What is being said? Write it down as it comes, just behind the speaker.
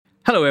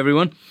Hello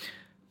everyone.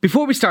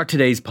 Before we start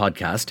today's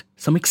podcast,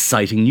 some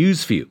exciting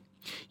news for you.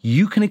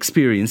 You can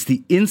experience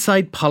the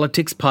Inside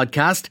Politics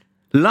podcast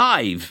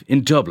live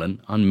in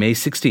Dublin on May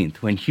 16th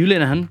when Hugh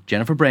Linehan,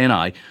 Jennifer Bray and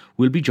I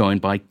will be joined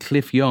by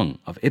Cliff Young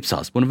of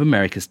Ipsos, one of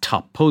America's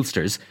top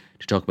pollsters,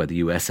 to talk about the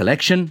US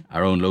election,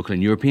 our own local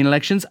and European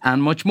elections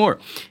and much more.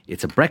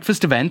 It's a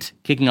breakfast event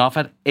kicking off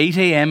at 8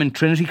 a.m. in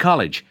Trinity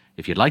College.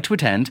 If you'd like to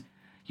attend,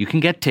 you can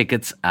get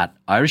tickets at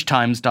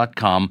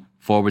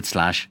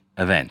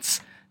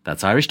irishtimes.com/events.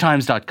 That's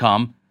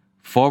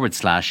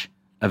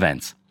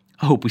irishtimes.com/events.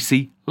 I hope we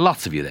see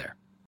lots of you there.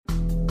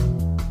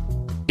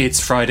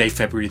 It's Friday,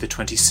 February the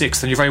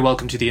 26th, and you're very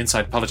welcome to the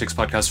Inside Politics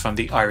podcast from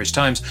the Irish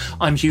Times.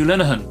 I'm Hugh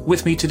Linehan.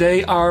 With me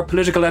today, our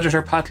political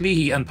editor, Pat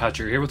Leahy. And Pat,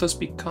 you're here with us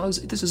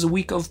because this is a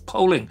week of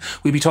polling.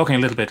 We'll be talking a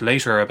little bit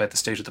later about the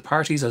state of the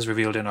parties, as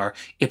revealed in our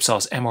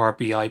Ipsos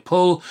MRBI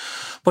poll.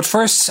 But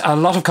first, a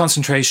lot of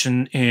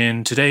concentration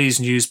in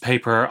today's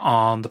newspaper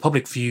on the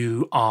public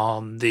view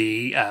on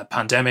the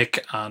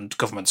pandemic and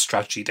government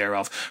strategy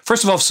thereof.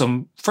 First off,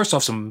 some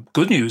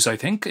good news, I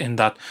think, in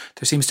that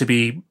there seems to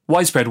be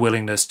widespread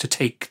willingness to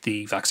take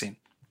the vaccine.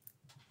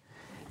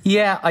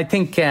 Yeah, I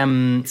think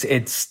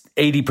it's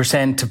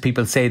 80% of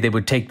people say they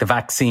would take the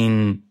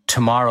vaccine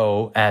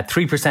tomorrow.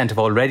 3% have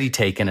already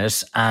taken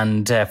it,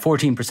 and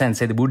 14%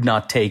 say they would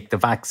not take the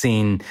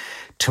vaccine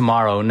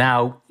tomorrow.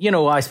 Now,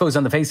 I suppose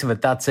on the face of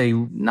it, that's a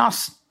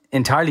not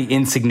entirely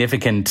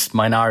insignificant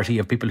minority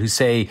of people who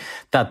say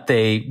that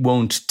they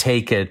won't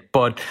take it.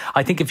 But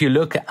I think if you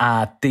look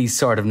at these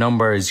sort of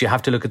numbers, you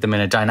have to look at them in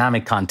a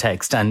dynamic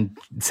context, and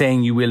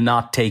saying you would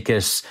not take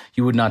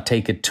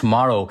it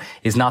tomorrow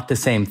is not the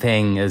same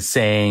thing as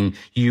saying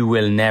you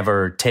will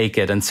never take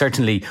it. And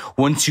certainly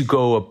once you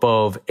go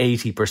above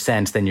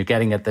 80%, then you're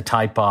getting at the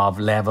type of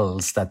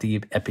levels that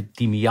the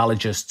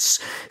epidemiologists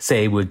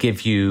say will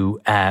give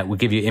you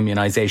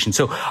immunization.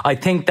 So I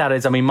think that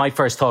is, my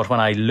first thought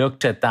when I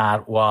looked at that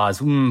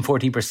was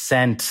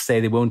 14% say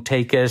they won't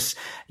take it.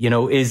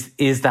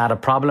 Is that a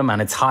problem?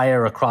 And it's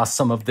higher across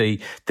some of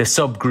the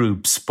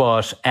subgroups.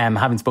 But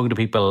having spoken to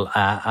people,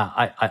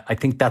 I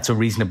think that's a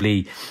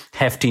reasonably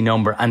hefty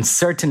number, and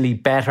certainly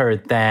better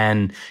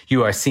than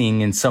you are seeing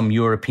in some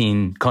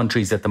European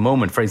countries at the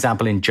moment. For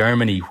example, in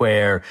Germany,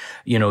 where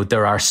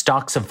there are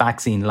stocks of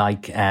vaccine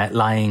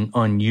lying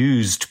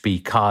unused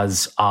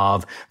because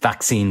of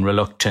vaccine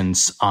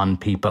reluctance on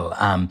people.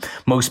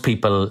 Most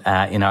people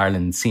in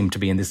Ireland seem to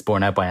be, in this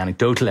borne out by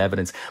anecdotal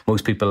evidence,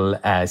 most people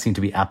seem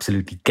to be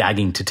absolutely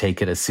gagging to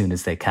take it as soon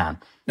as they can.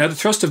 Now, the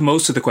thrust of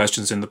most of the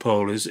questions in the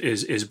poll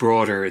is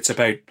broader. It's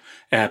about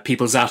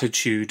people's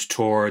attitude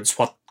towards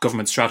what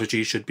government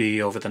strategy should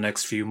be over the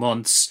next few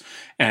months,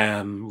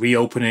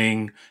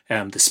 reopening,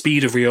 the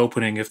speed of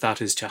reopening, if that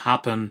is to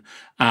happen,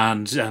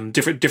 and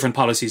different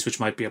policies which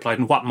might be applied,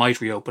 and what might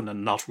reopen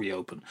and not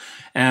reopen.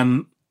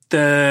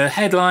 The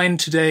headline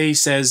today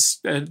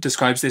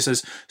describes this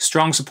as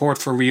strong support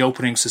for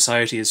reopening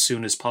society as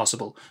soon as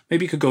possible.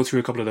 Maybe you could go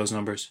through a couple of those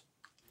numbers.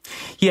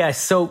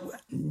 Yes, so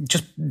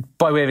just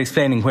by way of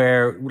explaining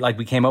where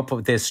we came up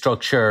with this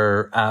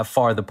structure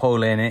for the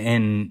poll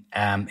in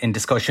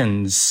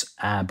discussions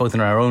both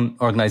in our own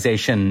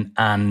organisation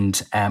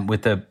and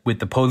with the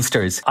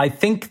pollsters. I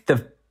think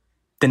the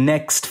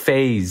next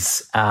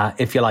phase,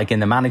 if you like,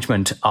 in the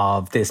management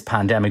of this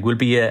pandemic will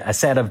be a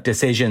set of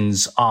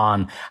decisions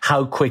on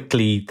how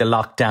quickly the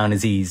lockdown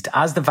is eased.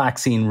 As the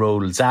vaccine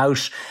rolls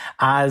out,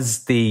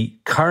 as the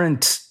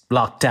current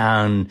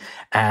lockdown,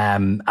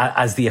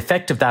 as the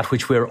effect of that,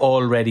 which we're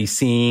already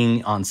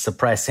seeing on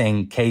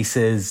suppressing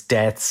cases,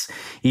 deaths,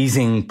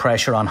 easing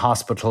pressure on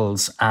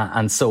hospitals,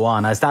 and so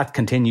on, as that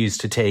continues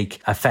to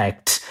take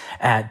effect,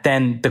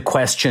 then the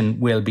question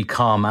will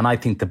become, and I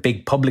think the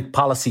big public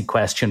policy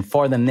question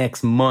for the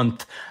next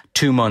month,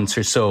 2 months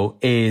or so,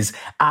 is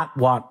at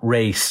what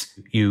rate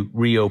you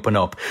reopen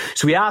up.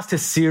 So we asked a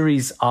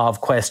series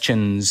of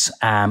questions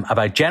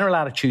about general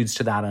attitudes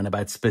to that and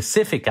about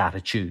specific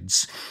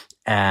attitudes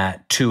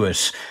to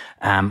it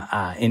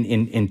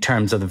in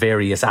terms of the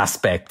various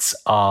aspects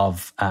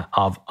of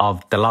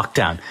the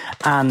lockdown,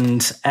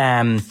 and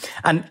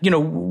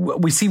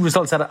we see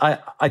results that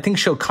I think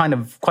show kind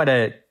of quite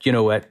a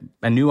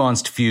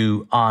nuanced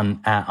view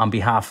on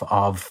behalf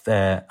of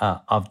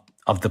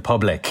the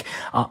public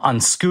on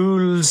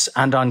schools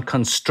and on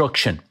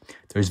construction.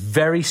 There's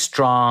very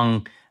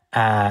strong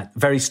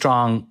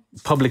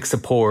public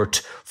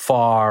support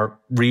for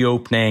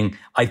reopening.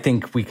 I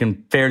think we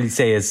can fairly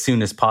say as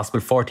soon as possible.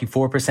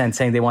 44%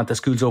 saying they want the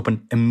schools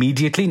open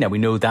immediately. Now we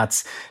know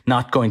that's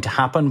not going to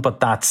happen, but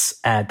that's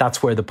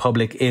where the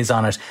public is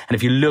on it. And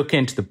if you look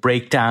into the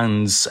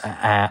breakdowns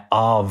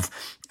of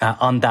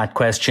on that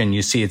question,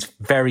 you see it's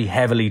very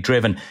heavily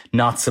driven,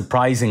 not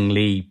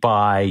surprisingly,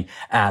 by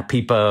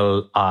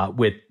people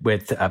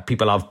with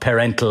people of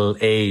parental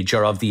age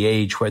or of the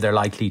age where they're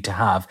likely to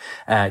have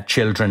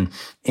children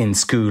in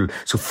school.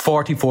 So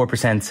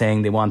 44%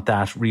 saying they want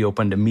that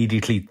reopened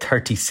immediately,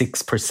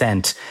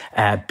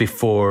 36%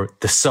 before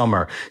the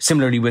summer.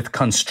 Similarly with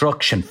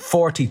construction,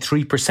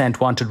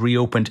 43% wanted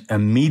reopened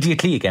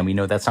immediately. Again, we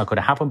know that's not going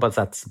to happen, but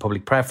that's the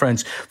public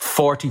preference.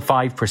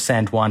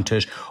 45%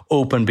 wanted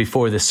open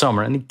before the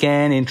summer. And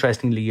again,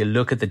 interestingly, you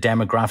look at the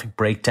demographic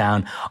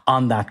breakdown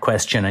on that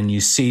question and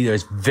you see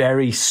there's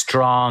very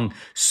strong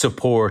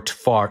support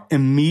for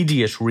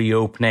immediate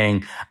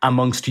reopening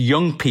amongst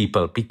young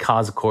people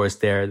because, of course,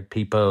 they're the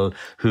people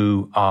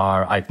who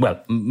are,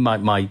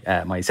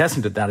 my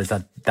assessment of that is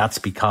that that's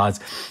because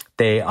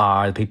they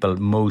are the people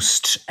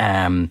most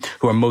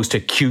who are most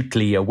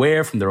acutely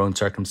aware from their own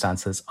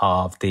circumstances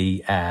of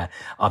the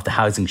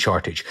housing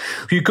shortage.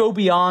 If you go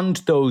beyond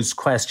those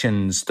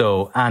questions,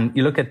 though, and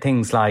you look at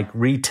things like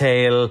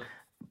retail,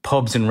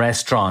 pubs and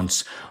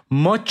restaurants,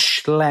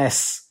 much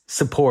less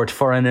support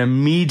for an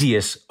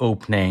immediate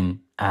opening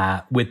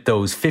with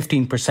those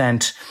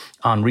 15%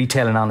 on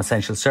retail and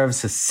non-essential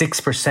services,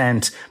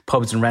 6%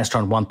 pubs and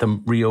restaurants want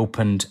them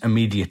reopened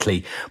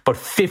immediately, but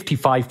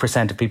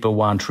 55% of people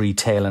want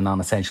retail and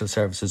non-essential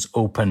services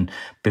open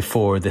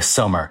before the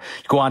summer.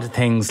 You go on to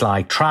things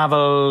like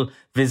travel,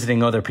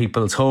 visiting other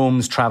people's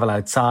homes, travel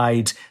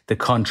outside the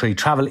country,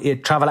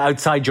 travel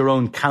outside your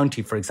own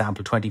county, for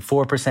example,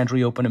 24%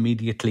 reopen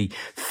immediately,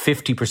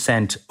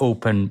 50%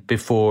 open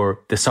before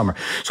the summer.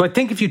 So I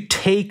think if you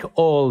take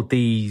all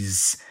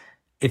these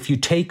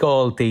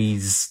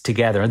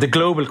together, and the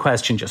global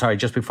question,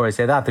 just before I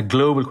say that, the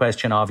global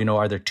question of,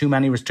 are there too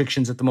many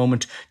restrictions at the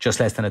moment? Just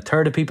less than a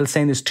third of people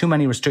saying there's too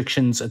many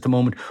restrictions at the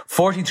moment.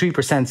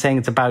 43% saying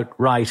it's about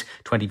right.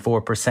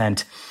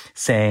 24%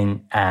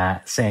 saying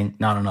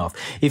not enough.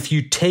 If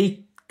you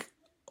take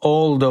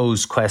all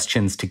those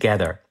questions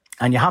together,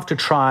 and you have to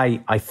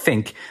try, I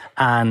think,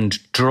 and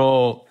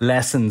draw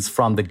lessons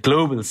from the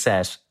global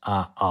set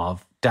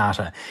of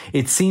data,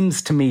 it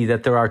seems to me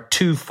that there are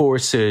two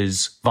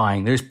forces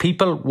vying. There's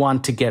people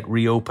want to get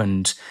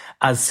reopened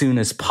as soon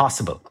as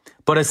possible,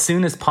 but as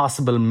soon as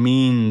possible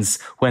means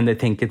when they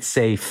think it's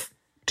safe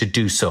to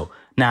do so.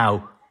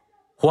 Now,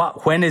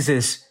 when is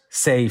it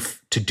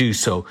safe to do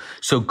so?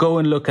 So go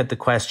and look at the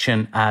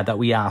question that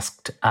we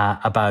asked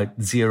about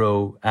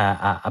zero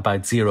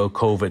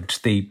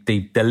COVID,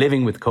 the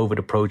living with COVID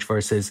approach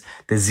versus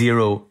the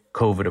zero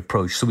COVID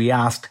approach. So we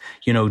asked,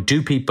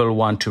 do people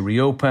want to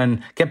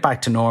reopen, get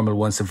back to normal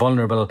once the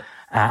vulnerable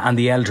and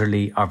the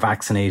elderly are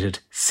vaccinated?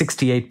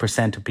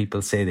 68% of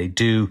people say they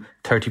do.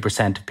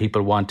 30% of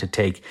people want to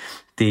take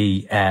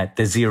the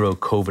zero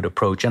COVID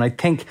approach. And I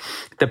think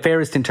the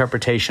fairest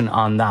interpretation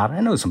on that,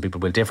 I know some people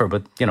will differ,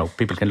 but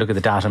people can look at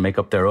the data and make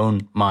up their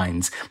own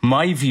minds.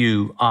 My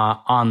view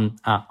on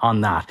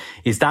that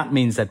is that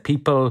means that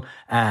people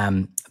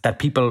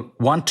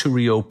want to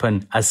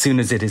reopen as soon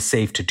as it is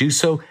safe to do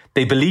so.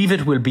 They believe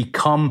it will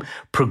become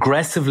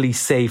progressively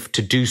safe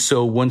to do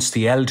so once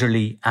the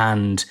elderly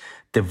and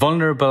the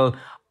vulnerable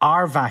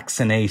are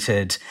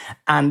vaccinated.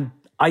 And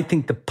I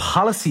think the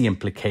policy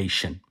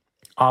implication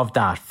of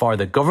that for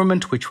the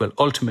government, which will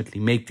ultimately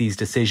make these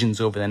decisions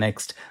over the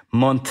next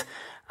month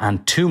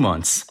and 2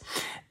 months,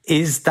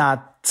 is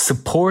that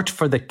support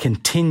for the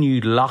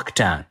continued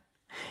lockdown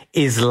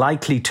is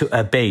likely to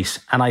abate,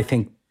 and I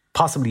think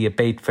possibly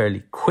abate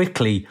fairly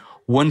quickly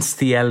once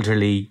the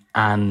elderly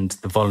and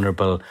the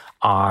vulnerable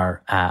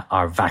are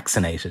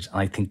vaccinated.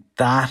 And I think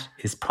that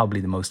is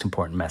probably the most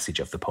important message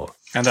of the poll.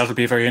 And that'll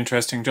be a very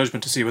interesting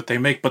judgment to see what they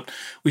make. But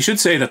we should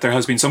say that there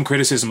has been some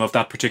criticism of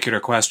that particular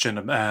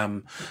question,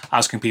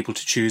 asking people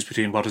to choose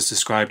between what is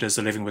described as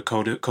the living with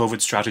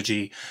COVID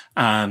strategy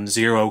and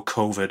zero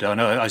COVID. I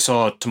know I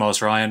saw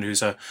Tomás Ryan,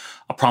 who's a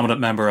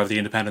prominent member of the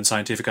Independent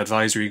Scientific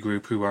Advisory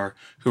Group, who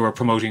are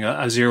promoting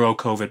a zero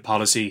COVID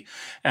policy,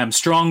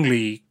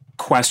 strongly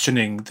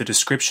questioning the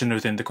description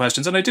within the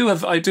questions. And I do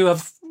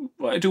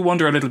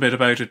wonder a little bit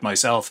about it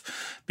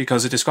myself,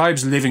 because it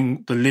describes the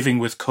living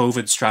with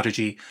COVID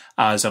strategy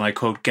as, and I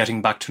quote,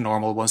 getting back to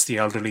normal once the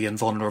elderly and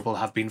vulnerable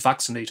have been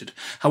vaccinated.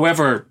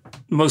 However,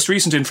 most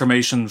recent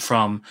information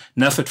from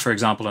NPHET, for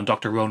example, and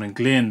Dr. Ronan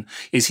Glynn,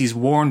 is he's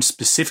warned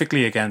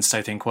specifically against,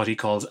 I think, what he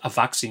calls a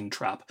vaccine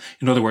trap.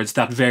 In other words,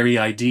 that very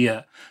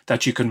idea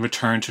that you can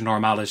return to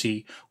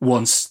normality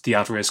once the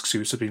at-risk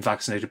groups have been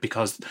vaccinated,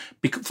 because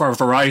for a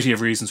variety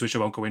of reasons, which I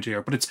won't go into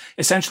here. But it's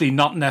essentially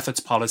not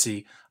NPHET's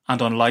policy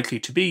and unlikely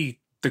to be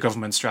the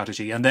government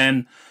strategy. And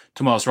then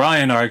Tomás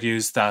Ryan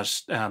argues that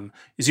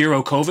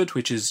zero COVID,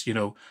 which is,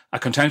 a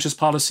contentious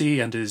policy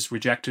and is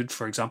rejected,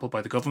 for example,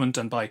 by the government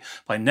and by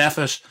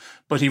NPHET,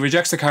 but he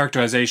rejects the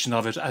characterization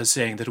of it as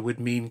saying that it would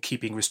mean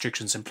keeping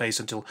restrictions in place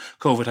until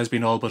COVID has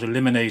been all but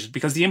eliminated.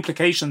 Because the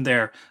implication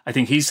there, I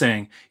think he's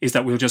saying, is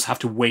that we'll just have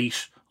to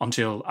wait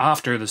until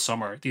after the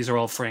summer. These are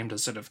all framed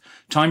as sort of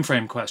time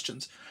frame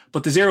questions.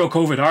 But the zero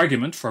COVID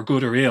argument, for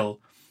good or ill,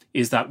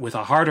 is that with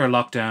a harder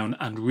lockdown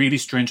and really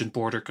stringent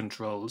border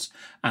controls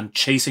and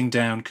chasing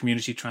down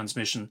community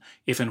transmission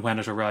if and when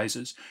it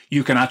arises,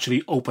 you can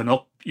actually open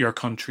up your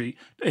country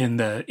in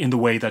the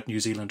way that New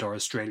Zealand or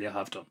Australia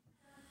have done.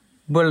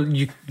 Well,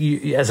 you,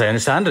 as I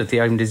understand it,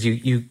 the argument is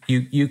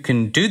you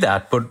can do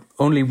that, but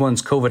only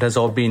once COVID has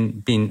all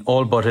been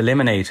all but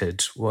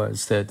eliminated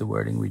was the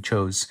wording we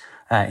chose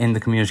in the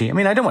community. I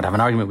mean, I don't want to have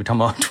an argument with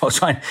Tom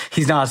O'Brien.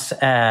 He's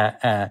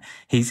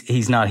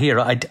not here.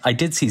 I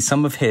did see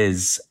some of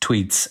his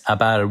tweets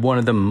about it. One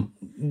of them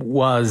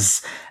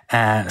was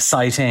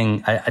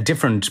citing a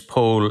different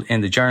poll in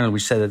the Journal,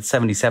 which said that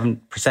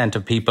 77%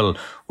 of people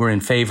were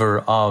in favour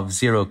of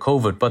zero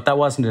COVID. But that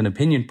wasn't an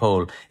opinion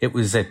poll. It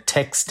was a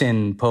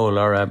text-in poll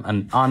or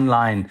an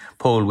online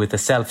poll with a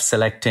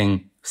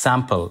self-selecting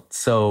sample.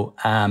 So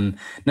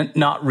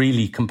not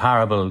really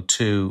comparable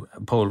to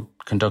a poll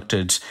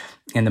conducted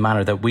in the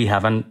manner that we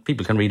have, and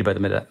people can read about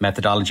the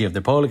methodology of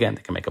the poll again.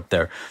 They can make up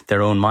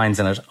their own minds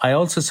on it. I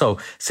also saw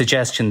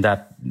suggestion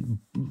that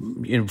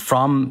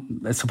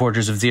from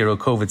supporters of zero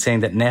COVID saying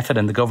that NPHET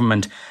and the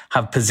government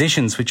have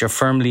positions which are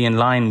firmly in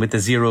line with the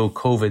zero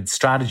COVID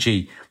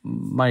strategy.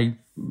 My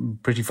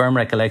pretty firm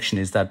recollection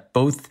is that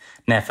both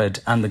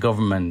NPHET and the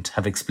government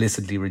have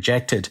explicitly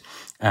rejected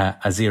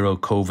a zero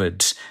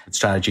COVID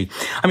strategy.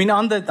 I mean,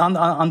 on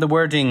the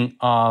wording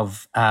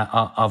of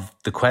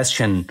the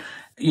question,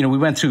 we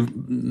went through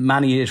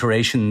many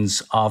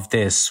iterations of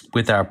this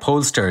with our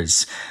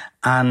pollsters,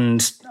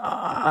 and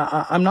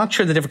I'm not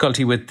sure the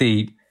difficulty with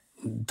the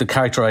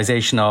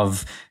characterisation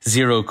of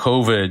zero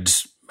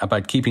COVID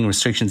about keeping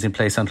restrictions in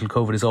place until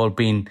COVID has all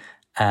been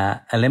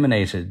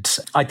eliminated.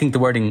 I think the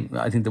wording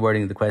of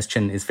the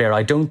question is fair.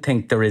 I don't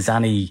think there is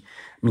any.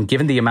 I mean,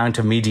 given the amount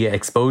of media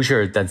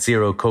exposure that the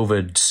zero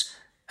COVID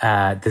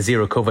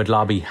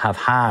lobby have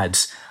had,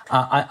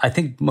 I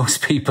think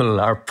most people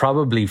are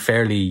probably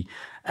fairly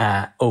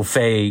au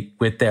fait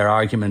with their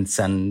arguments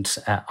and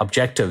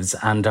objectives,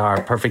 and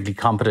are perfectly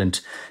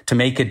competent to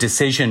make a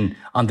decision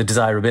on the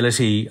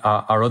desirability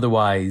or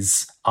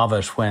otherwise of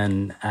it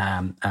when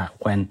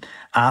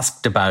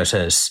asked about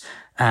it.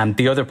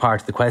 The other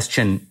part of the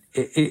question,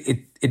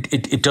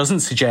 it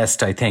doesn't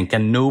suggest, I think,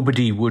 and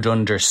nobody would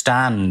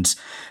understand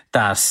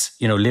that,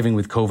 living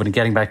with COVID and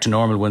getting back to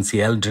normal once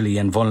the elderly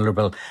and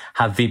vulnerable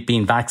have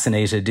been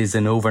vaccinated is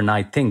an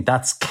overnight thing.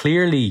 That's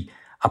clearly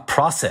a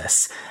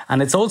process.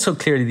 And it's also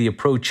clearly the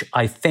approach,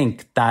 I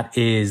think, that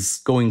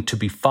is going to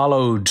be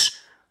followed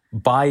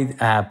by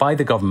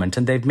the government.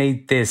 And they've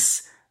made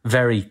this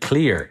very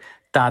clear,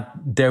 that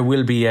there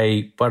will be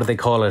a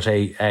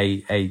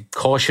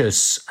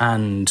cautious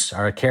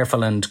or a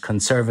careful and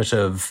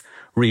conservative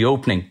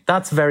reopening.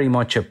 That's very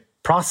much a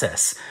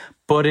process.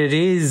 But it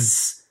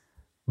is,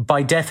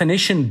 by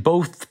definition,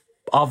 both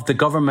of the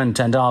government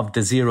and of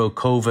the zero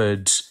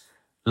COVID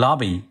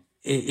lobby,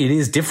 it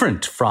is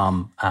different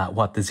from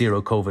what the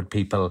zero COVID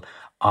people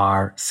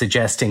are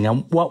suggesting.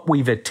 And what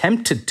we've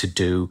attempted to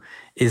do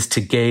is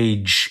to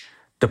gauge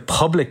the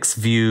public's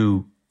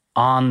view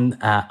on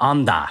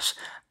that.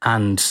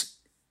 And,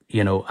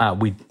 we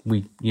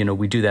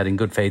do that in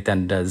good faith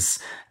and as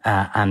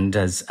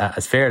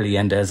fairly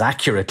and as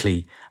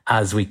accurately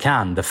as we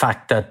can. The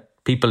fact that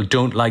people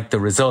don't like the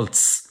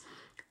results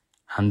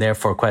and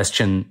therefore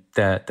question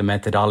the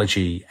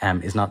methodology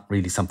is not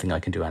really something I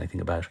can do anything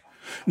about.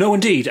 No,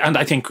 indeed. And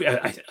I think,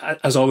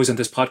 as always in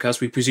this podcast,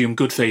 we presume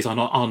good faith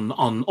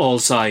on all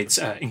sides,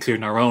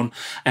 including our own,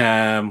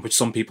 which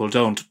some people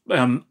don't.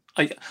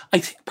 I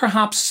think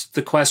perhaps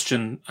the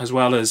question, as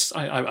well as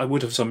I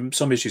would have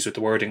some issues with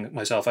the wording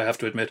myself, I have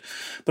to admit,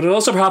 but it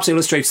also perhaps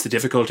illustrates the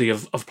difficulty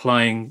of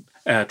applying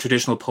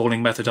traditional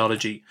polling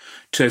methodology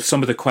to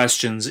some of the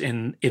questions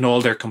in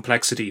all their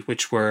complexity,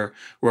 which we're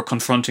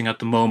confronting at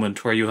the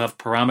moment, where you have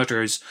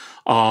parameters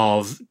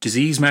of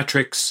disease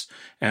metrics,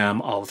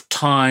 of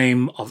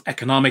time, of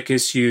economic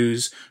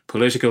issues,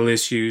 political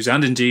issues,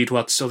 and indeed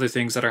what's other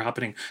things that are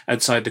happening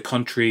outside the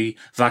country,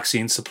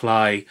 vaccine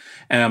supply.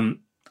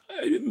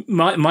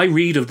 My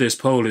read of this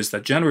poll is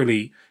that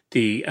generally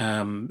the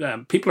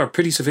people are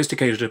pretty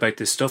sophisticated about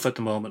this stuff at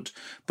the moment,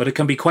 but it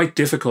can be quite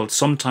difficult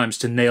sometimes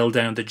to nail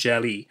down the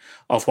jelly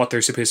of what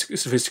their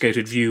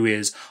sophisticated view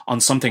is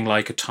on something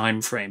like a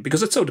time frame,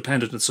 because it's so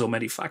dependent on so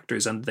many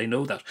factors, and they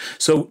know that.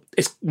 So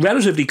it's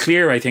relatively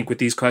clear, I think, with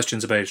these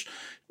questions about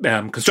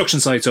construction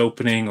sites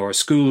opening or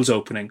schools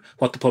opening,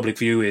 what the public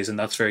view is, and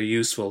that's very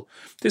useful.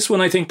 This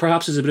one, I think,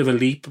 perhaps is a bit of a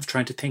leap of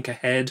trying to think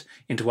ahead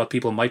into what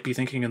people might be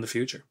thinking in the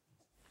future.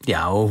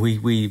 Yeah,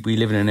 we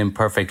live in an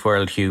imperfect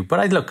world, Hugh.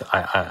 But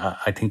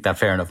I think that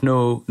fair enough.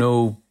 No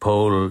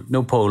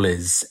poll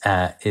is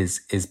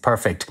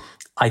perfect.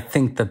 I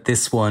think that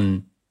this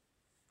one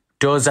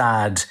does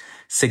add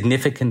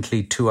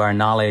significantly to our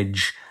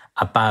knowledge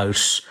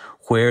about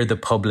where the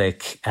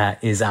public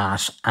is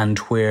at and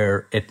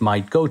where it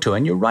might go to.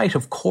 And you're right,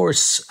 of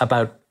course,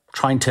 about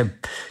trying to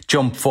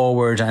jump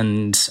forward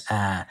and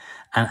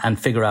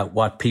figure out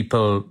what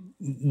people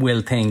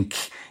will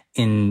think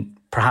in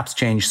perhaps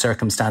change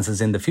circumstances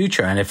in the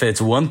future. And if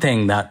it's one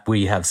thing that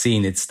we have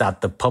seen, it's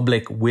that the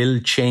public will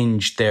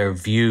change their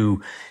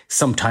view,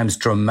 sometimes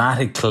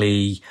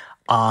dramatically,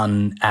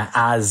 on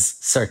as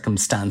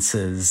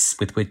circumstances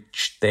with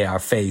which they are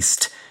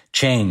faced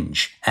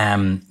change.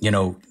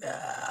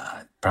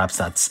 Perhaps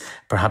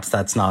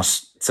that's not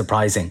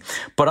surprising.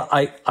 But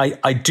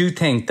I do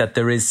think that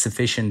there is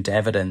sufficient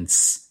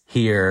evidence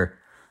here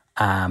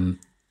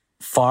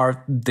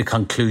for the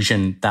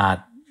conclusion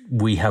that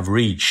we have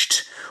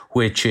reached,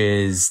 which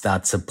is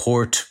that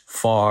support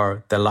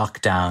for the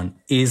lockdown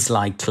is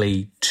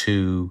likely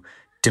to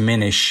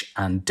diminish,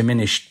 and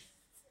diminish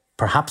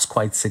perhaps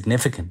quite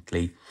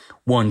significantly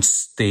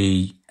once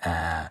the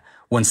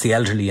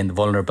elderly and the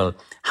vulnerable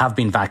have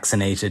been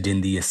vaccinated,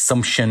 in the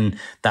assumption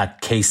that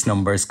case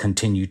numbers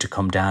continue to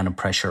come down and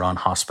pressure on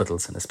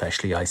hospitals and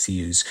especially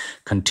ICUs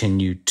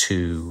continues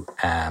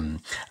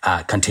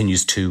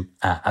to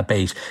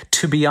abate.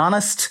 To be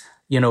honest,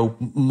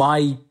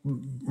 my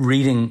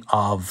reading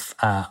of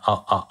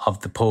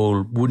the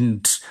poll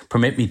wouldn't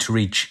permit me to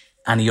reach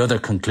any other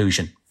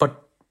conclusion,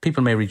 but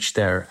people may reach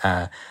their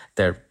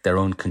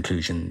own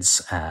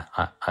conclusions,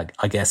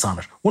 I guess, on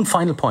it. One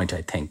final point,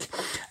 I think,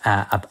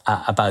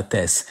 about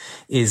this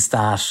is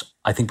that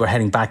I think we're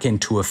heading back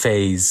into a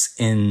phase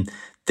in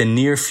the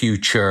near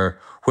future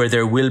where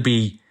there will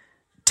be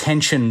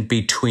tension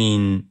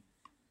between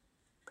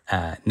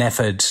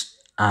NPHET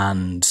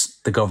and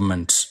the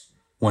government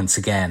once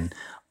again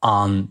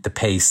on the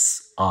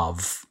pace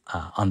of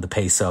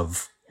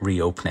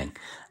reopening.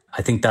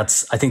 I think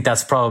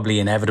that's probably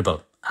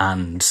inevitable,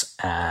 and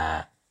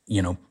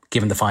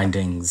given the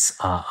findings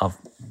of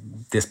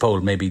this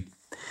poll, maybe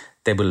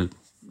they will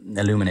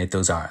illuminate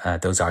those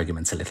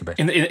arguments a little bit.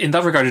 In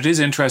that regard, it is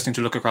interesting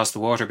to look across the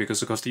water,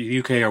 because of course the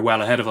UK are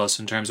well ahead of us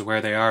in terms of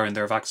where they are in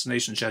their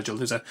vaccination schedule.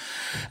 There's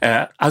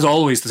as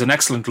always, there's an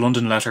excellent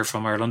London letter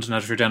from our London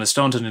editor Dennis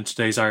Staunton in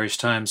today's Irish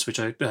Times, which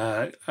I'd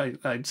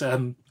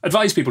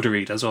advise people to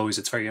read. As always,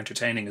 it's very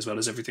entertaining as well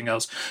as everything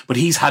else. But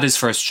he's had his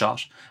first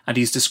shot, and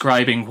he's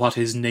describing what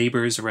his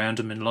neighbours around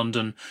him in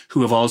London,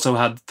 who have also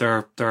had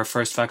their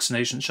first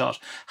vaccination shot,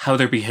 how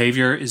their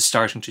behaviour is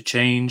starting to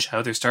change,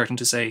 how they're starting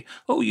to say,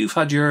 "Oh, you've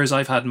had yours,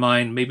 I've had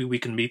mine, maybe we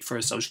can meet for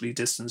a socially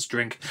distanced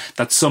drink."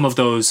 That some of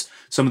those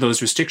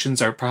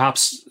restrictions are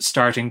perhaps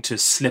starting to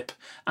slip,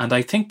 and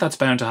I think that's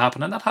bound to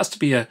happen, and that has to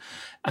be a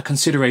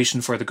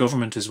consideration for the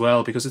government as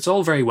well, because it's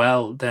all very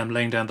well them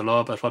laying down the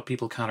law about what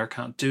people can or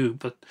can't do,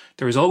 but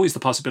there is always the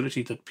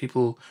possibility that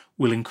people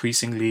will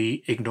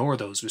increasingly ignore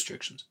those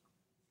restrictions.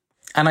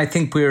 And I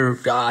think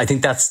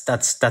that's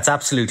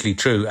absolutely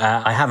true.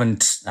 I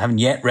haven't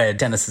yet read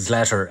Dennis's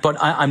letter, but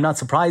I'm not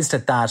surprised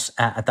at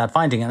that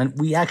finding. And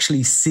we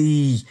actually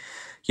see,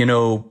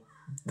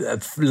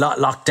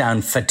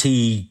 lockdown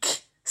fatigue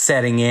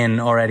setting in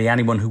already.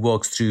 Anyone who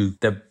walks through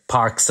the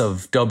parks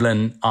of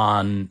Dublin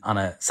on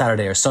a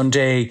Saturday or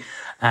Sunday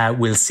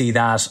will see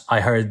that.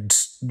 I heard,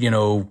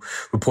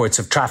 reports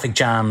of traffic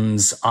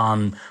jams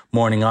on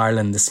Morning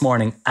Ireland this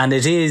morning. And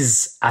it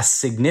is a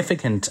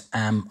significant,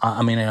 I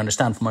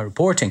understand from my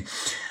reporting,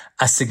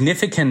 a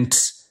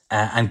significant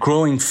and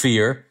growing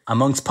fear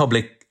amongst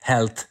public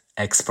health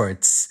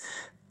experts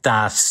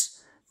that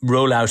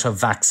rollout of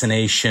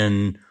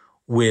vaccination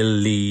will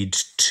lead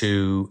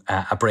to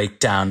a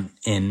breakdown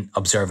in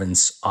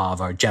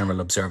general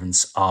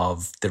observance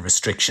of the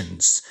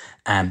restrictions.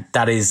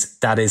 That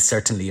is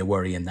certainly a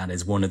worry, and that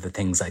is one of the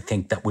things I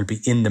think that will be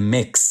in the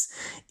mix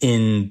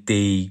in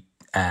the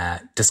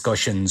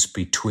discussions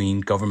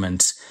between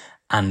government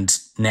and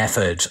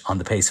NPHET on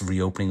the pace of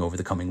reopening over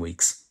the coming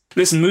weeks.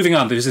 Listen, moving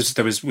on,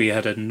 we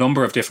had a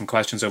number of different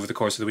questions over the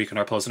course of the week in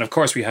our polls, and of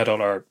course we had all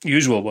our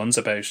usual ones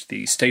about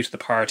the state of the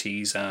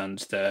parties and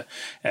the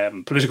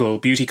political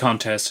beauty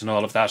contest and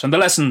all of that. And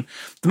the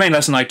main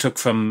lesson I took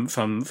from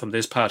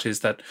this, Pat, is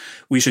that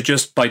we should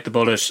just bite the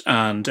bullet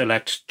and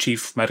elect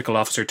Chief Medical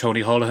Officer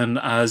Tony Holohan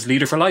as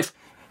leader for life.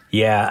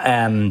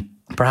 Yeah,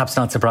 perhaps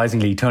not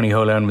surprisingly, Tony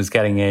Holohan was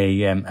getting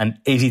an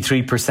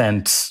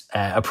 83%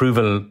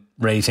 approval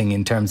rating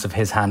in terms of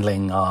his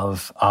handling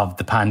of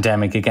the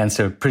pandemic, against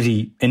a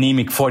pretty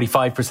anemic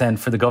 45%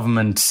 for the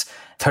government,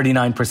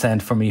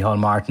 39% for Micheál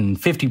Martin,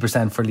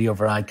 50% for Leo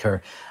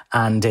Varadkar,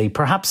 and a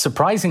perhaps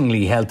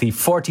surprisingly healthy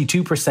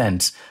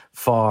 42%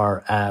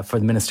 for the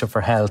Minister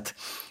for Health,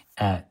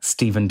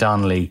 Stephen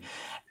Donnelly.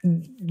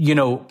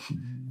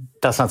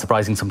 That's not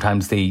surprising.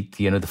 Sometimes the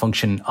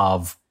function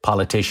of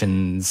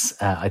politicians,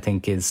 I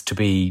think, is to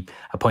be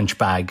a punch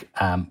bag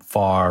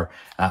for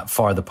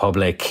the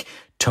public.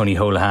 Tony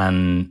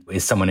Holohan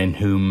is someone in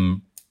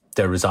whom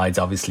there resides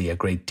obviously a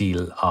great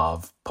deal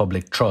of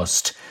public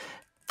trust.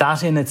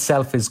 That in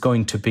itself is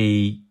going to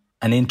be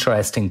an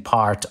interesting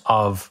part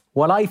of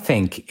what I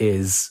think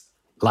is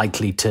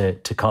likely to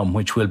come,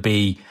 which will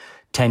be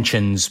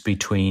tensions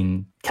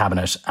between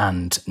Cabinet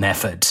and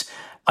NPHET.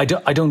 I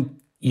don't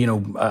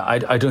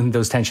think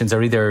those tensions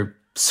are either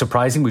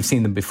surprising. We've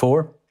seen them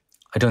before.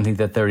 I don't think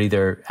that they're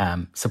either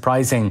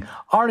surprising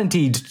or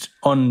indeed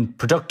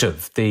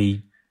unproductive.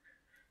 The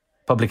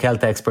public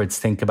health experts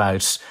think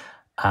about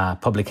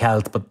public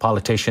health, but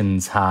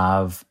politicians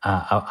have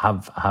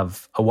a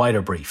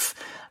wider brief.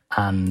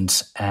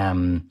 And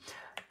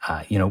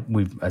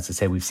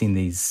we've seen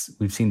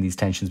these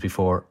tensions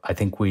before. I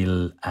think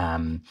we'll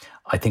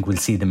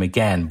see them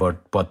again.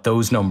 But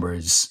those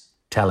numbers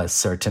tell us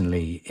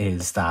certainly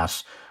is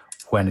that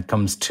when it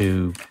comes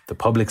to the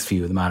public's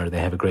view of the matter, they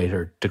have a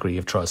greater degree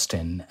of trust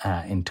in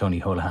Tony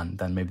Holohan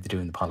than maybe they do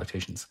in the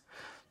politicians.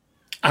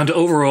 And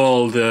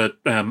overall, the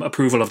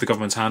approval of the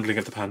government's handling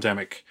of the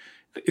pandemic,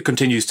 it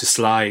continues to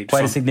slide.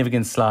 Quite a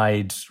significant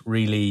slide,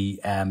 really.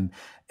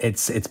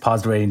 It's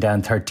positive rating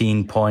down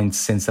 13 points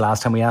since the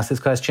last time we asked this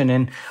question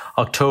in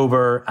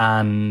October,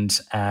 and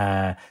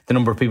the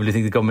number of people who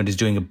think the government is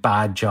doing a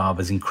bad job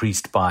has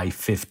increased by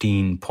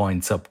 15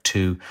 points up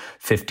to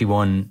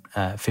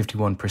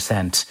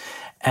 51%.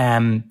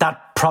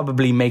 That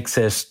probably makes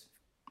it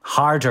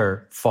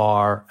harder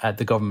for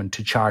the government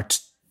to chart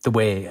the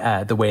way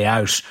out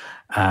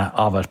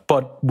of it.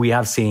 But we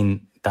have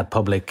seen that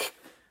public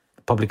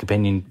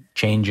opinion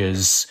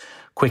changes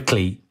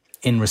quickly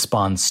in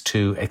response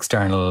to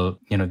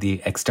the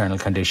external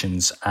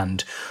conditions,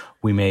 and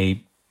we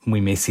may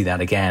see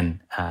that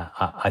again,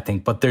 I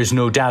think. But there's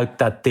no doubt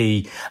that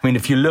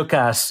if you look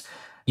at,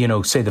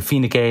 say the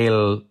Fine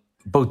Gael,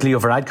 both Leo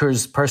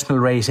Varadkar's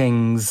personal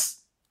ratings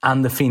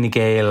and the Fine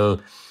Gael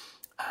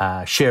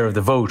share of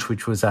the vote,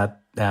 which was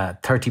at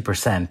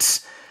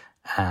 30%,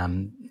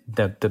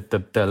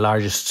 the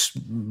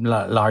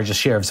largest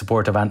share of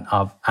support of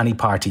any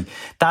party,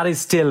 that is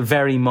still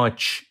very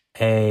much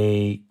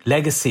a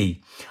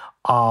legacy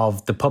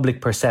of the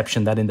public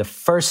perception that in the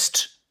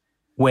first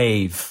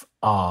wave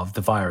of the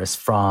virus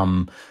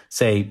from,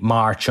 say,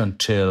 March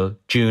until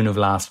June of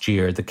last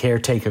year, the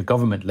caretaker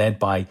government led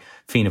by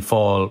Fine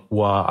Gael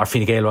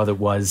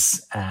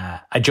was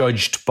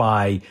adjudged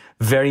by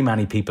very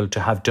many people to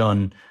have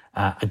done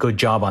a good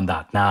job on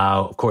that.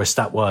 Now, of course,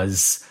 that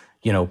was,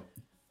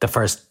 the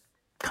first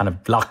kind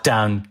of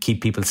lockdown,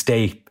 keep people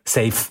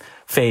safe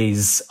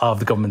phase of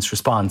the government's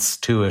response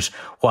to it.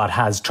 What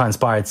has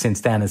transpired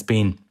since then has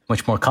been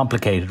much more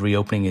complicated.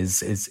 Reopening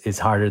is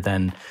harder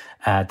than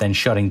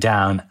shutting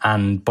down,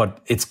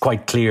 but it's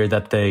quite clear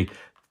that the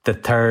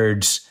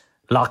third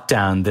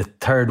lockdown, the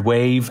third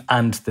wave,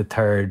 and the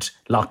third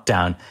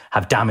lockdown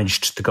have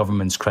damaged the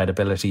government's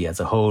credibility as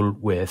a whole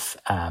with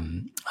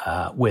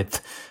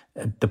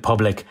the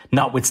public,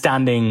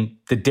 notwithstanding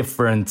the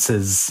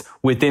differences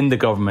within the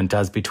government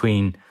as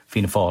between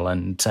Fianna Fáil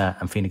and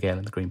Fine Gael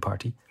and the Green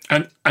Party.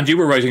 And you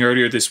were writing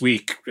earlier this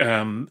week,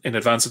 in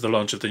advance of the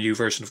launch of the new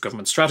version of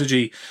government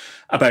strategy,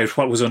 about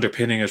what was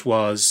underpinning it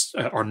was,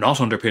 or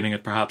not underpinning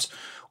it perhaps,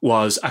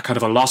 was a kind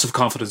of a loss of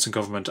confidence in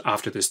government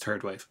after this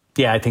third wave.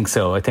 Yeah, I think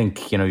so. I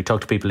think, you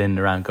talk to people in and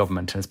around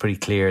government and it's pretty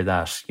clear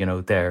that,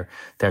 their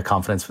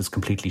confidence was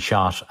completely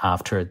shot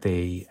after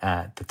the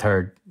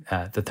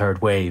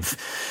third wave.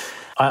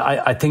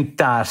 I think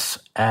that,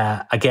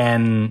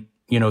 again,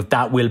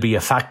 that will be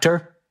a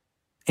factor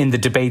in the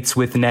debates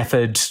with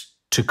NPHET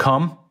to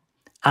come,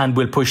 and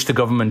will push the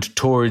government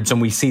towards, and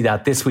we see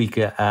that this week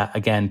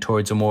again,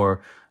 towards a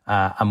more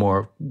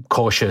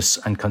cautious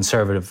and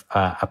conservative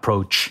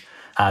approach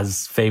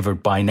as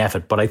favoured by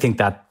NPHET. But I think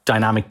that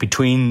dynamic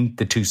between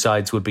the two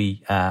sides will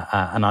be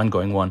an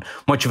ongoing one.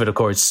 Much of it, of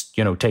course,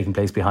 taking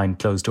place behind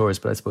closed doors.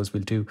 But I suppose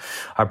we'll do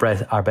our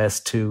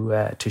best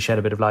to shed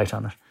a bit of light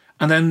on it.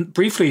 And then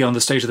briefly on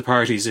the state of the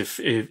parties,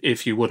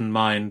 if you wouldn't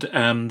mind,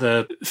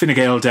 the Fine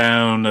Gael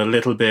down a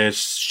little bit,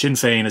 Sinn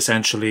Féin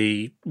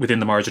essentially within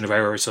the margin of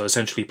error, so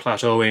essentially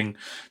plateauing.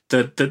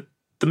 The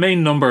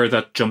main number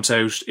that jumps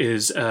out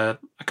is a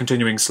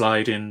continuing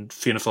slide in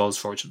Fianna Fáil's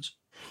fortunes.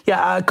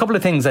 Yeah, a couple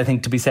of things I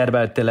think to be said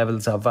about the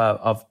levels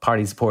of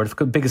party support.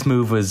 The biggest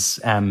move was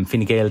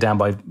Fine Gael down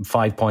by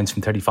 5 points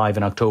from 35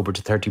 in October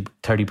to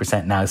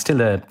 30% now. Still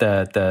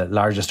the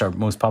largest or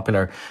most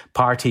popular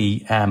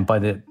party by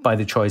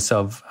the choice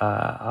of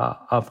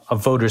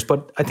voters.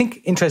 But I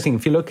think interesting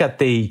if you look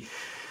at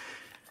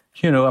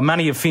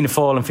many of Fianna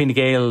Fáil and Fine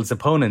Gael's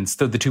opponents,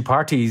 though the two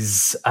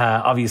parties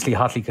obviously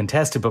hotly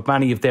contested, but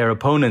many of their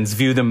opponents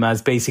view them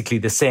as basically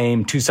the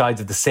same, two sides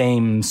of the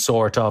same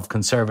sort of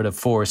conservative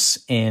force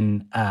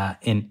in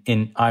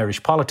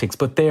Irish politics.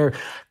 But their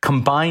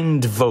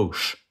combined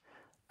vote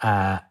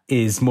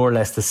is more or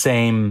less the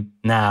same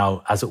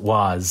now as it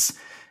was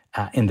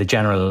in the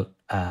general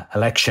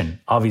election.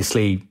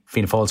 Obviously,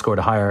 Fianna Fáil scored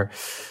a higher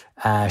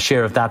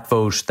share of that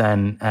vote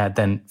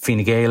than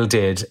Fine Gael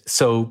did.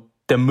 So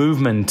the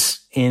movement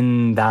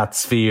in that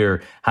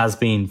sphere has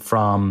been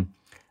from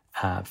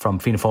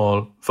Fianna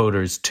Fáil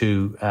voters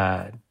to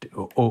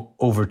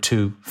over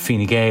to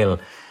Fine Gael,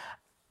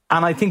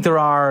 and I think there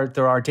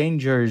are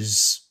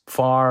dangers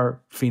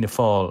for Fianna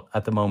Fáil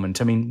at the moment.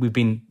 I mean, we've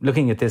been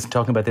looking at this and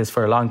talking about this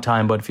for a long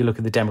time, but if you look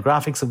at the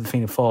demographics of the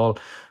Fianna Fáil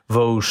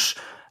vote,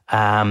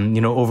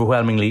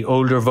 overwhelmingly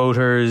older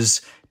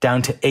voters,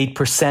 down to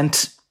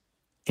 8%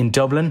 in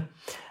Dublin.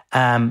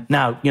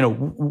 Now,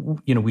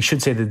 we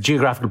should say that the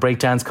geographical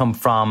breakdowns come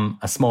from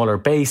a smaller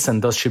base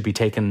and thus should be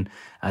taken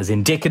as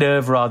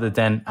indicative rather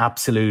than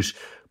absolute.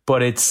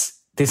 But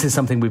this is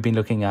something we've been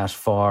looking at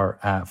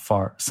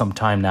for some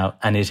time now,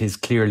 and it is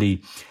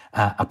clearly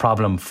a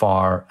problem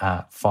for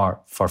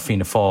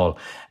Fianna Fáil.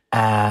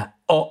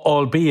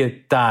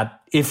 Albeit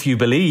that if you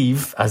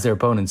believe, as their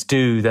opponents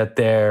do, that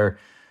they're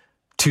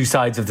two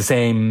sides of the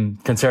same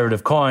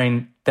conservative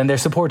coin, then their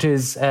support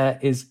is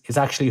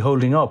actually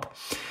holding up.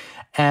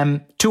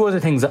 Two other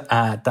things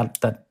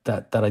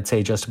that I'd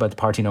say just about the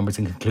party numbers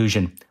in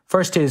conclusion.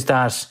 First is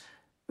that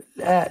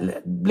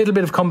a little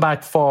bit of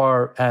comeback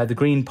for the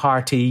Green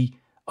Party,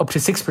 up to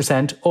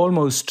 6%,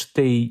 almost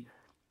the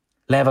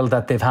level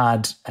that they've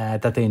had,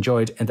 that they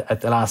enjoyed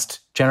at the last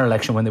general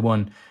election when they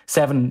won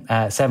 7%.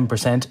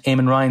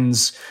 Eamon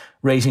Ryan's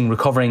rating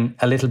recovering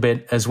a little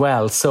bit as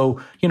well. So,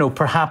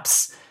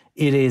 perhaps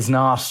it is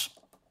not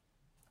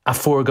a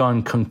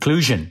foregone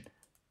conclusion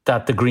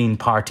that the Green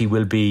Party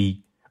will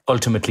be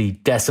ultimately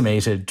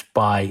decimated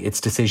by its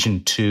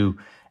decision to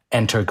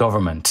enter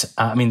government.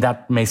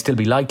 That may still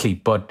be likely,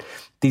 but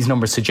these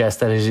numbers suggest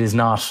that it is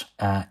not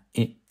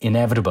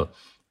inevitable.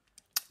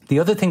 The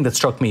other thing that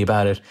struck me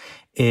about it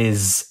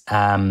is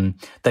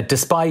that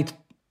despite,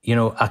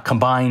 a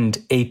combined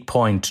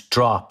 8-point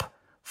drop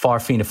for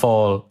Fianna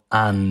Fáil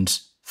and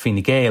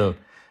Fine Gael,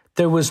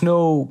 there was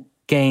no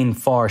gain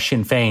for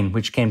Sinn Féin,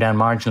 which came down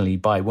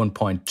marginally by 1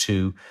 point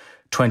to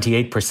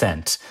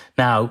 28%.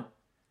 Now,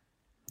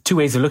 two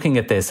ways of looking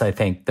at this, I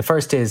think. The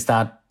first is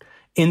that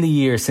in the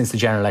year since the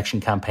general election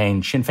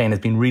campaign, Sinn Féin has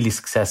been really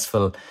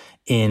successful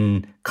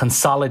in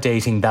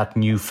consolidating that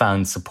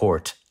newfound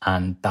support,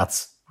 and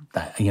that's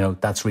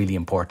really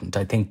important.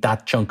 I think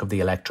that chunk of the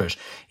electorate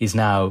is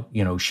now,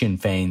 Sinn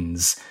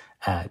Féin's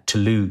to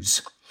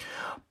lose.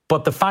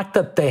 But the fact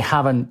that they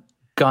haven't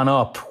gone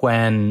up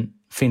when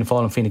Fianna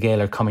Fáil and Fine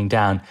Gael are coming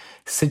down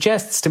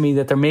suggests to me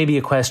that there may be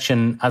a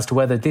question as to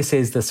whether this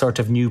is the sort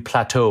of new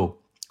plateau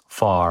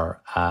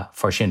for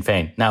Sinn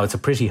Féin. Now, it's a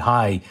pretty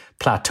high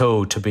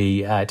plateau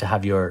to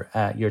have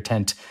your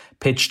tent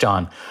pitched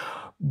on,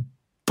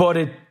 but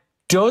it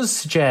does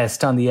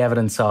suggest, on the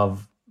evidence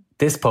of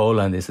this poll,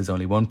 and this is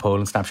only one poll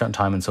and snapshot in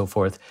time and so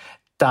forth,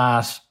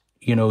 that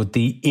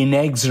the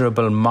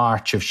inexorable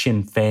march of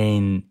Sinn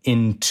Féin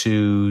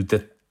into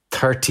the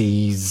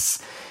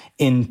 30s,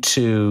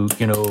 into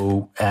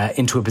a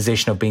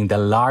position of being the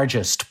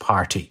largest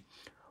party,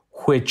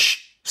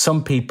 which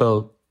some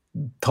people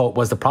thought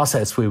was the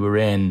process we were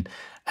in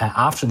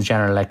after the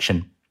general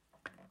election.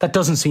 That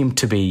doesn't seem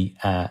to be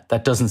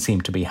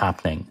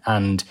happening.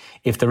 And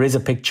if there is a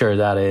picture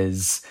that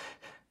is,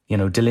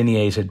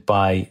 delineated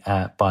by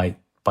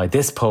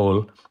this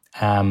poll,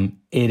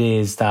 it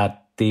is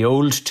that the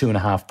old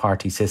 2.5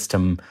 party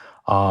system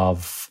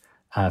of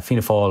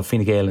Fianna Fáil,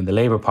 Fine Gael, and the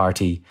Labour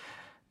Party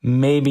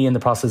may be in the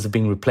process of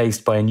being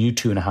replaced by a new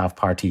 2.5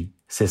 party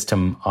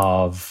system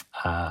of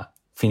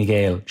Fine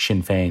Gael,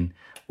 Sinn Féin,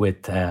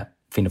 with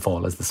Fianna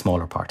Fáil as the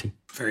smaller party.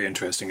 Very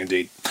interesting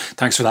indeed.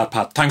 Thanks for that,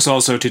 Pat. Thanks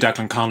also to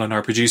Declan Conlon,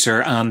 our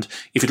producer. And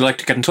if you'd like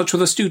to get in touch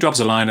with us, do drop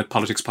us a line at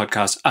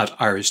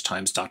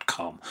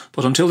politicspodcast@irishtimes.com.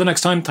 But until the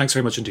next time, thanks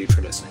very much indeed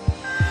for listening.